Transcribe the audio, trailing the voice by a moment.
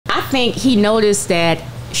think he noticed that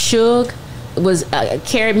Suge was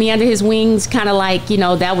carried me under his wings, kind of like, you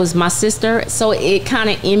know, that was my sister. So it kind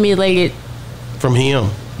of emulated from him.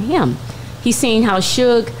 He seen how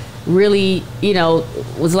Suge really, you know,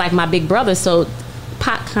 was like my big brother. So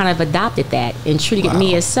Pac kind of adopted that and treated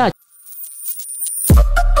me as such.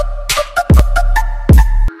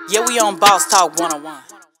 Yeah, we on Boss Talk 101.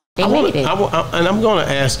 They made it. And I'm going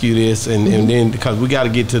to ask you this, and then because we got to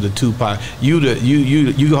get to the Tupac. You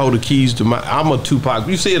hold the keys to my. I'm a Tupac.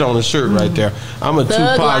 You see it on the shirt right there. I'm a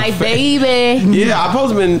Thug Tupac life, baby. Yeah, I'm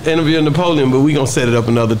supposed to been interviewing Napoleon, but we gonna set it up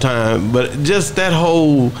another time. But just that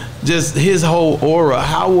whole, just his whole aura.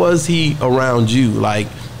 How was he around you? Like,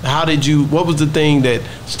 how did you? What was the thing that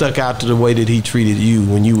stuck out to the way that he treated you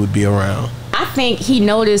when you would be around? I think he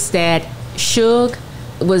noticed that Suge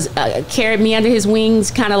was carried me under his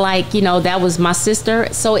wings, kind of like, you know, that was my sister.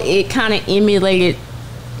 So it kind of emulated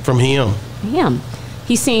from him.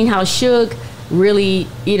 He seen how Suge really,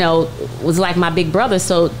 you know, was like my big brother.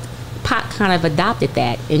 So Pac kind of adopted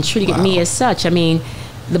that and treated me as such. I mean,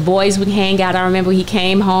 the boys would hang out. I remember he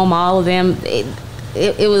came home, all of them.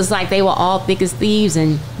 It was like they were all thick as thieves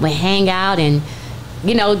and would hang out and,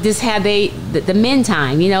 you know, just have the men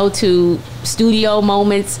time, you know, to studio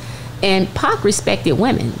moments. And Pac respected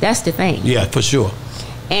women. That's the thing. Yeah, for sure.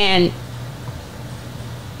 And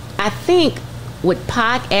I think with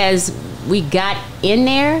Pac, as we got in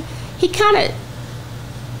there, he kind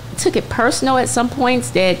of took it personal at some points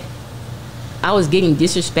that I was getting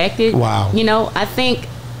disrespected. Wow. You know, I think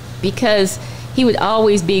because he would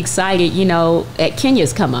always be excited, you know, at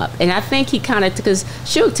Kenya's come up. And I think he kind of, because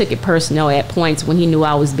Suge took it personal at points when he knew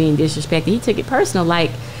I was being disrespected. He took it personal, like,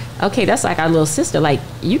 okay, that's like our little sister. Like,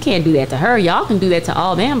 you can't do that to her. Y'all can do that to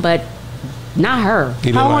all them, but not her.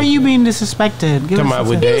 How are you being disrespected? He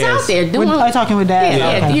was out there doing. Talking with Dad.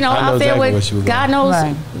 Yeah, okay. you know, out there with God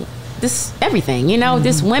knows this everything. You know,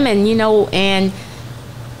 this women. You know, and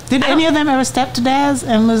did any of them ever step to Daz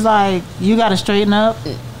and was like, "You got to straighten up"?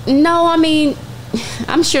 No, I mean,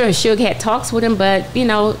 I'm sure Suge had talks with him, but you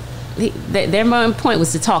know, their main point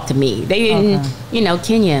was to talk to me. They didn't, you know,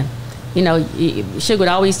 Kenya. You know, Suge would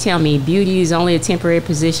always tell me, beauty is only a temporary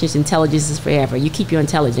position, intelligence is forever. You keep your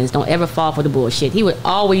intelligence. Don't ever fall for the bullshit. He would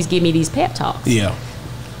always give me these pep talks. Yeah.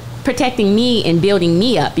 Protecting me and building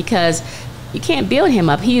me up, because you can't build him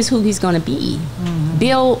up. He is who he's going to be.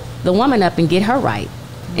 Build the woman up and get her right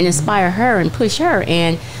and inspire her and push her.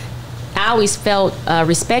 And I always felt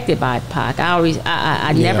respected by Pac.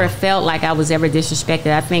 I never felt like I was ever disrespected.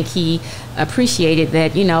 I think he appreciated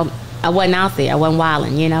that, you know, I wasn't out there. I wasn't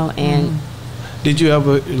wilding, you know. And did you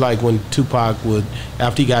ever, like when Tupac would,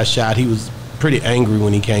 after he got shot, he was pretty angry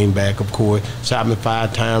when he came back, of course. Shot me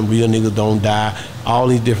 5 times, real niggas don't die. All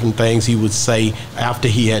these different things he would say after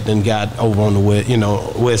he had then got over on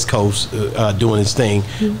the West Coast doing his thing.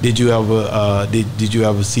 Did you ever did you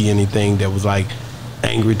ever see anything that was like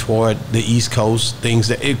angry toward the East Coast, things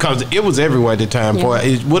that, because it was everywhere at the time. For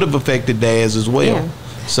it would have affected Daz as well.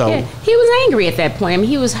 So he was angry at that point. I mean,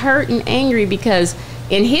 he was hurt and angry because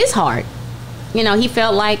in his heart, you know, he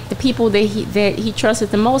felt like the people that he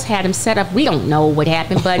trusted the most had him set up. We don't know what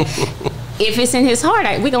happened, but if it's in his heart,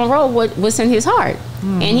 we're gonna roll what's in his heart.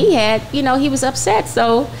 And he had, you know, he was upset,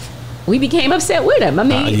 so we became upset with him. I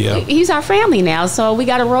mean, he's our family now, so we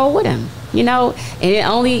got to roll with him. You know, and it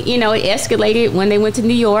only, you know, it escalated when they went to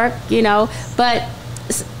New York. You know, but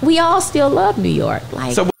we all still love New York.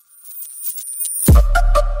 Like.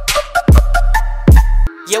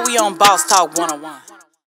 Yeah, we on Boss Talk 101.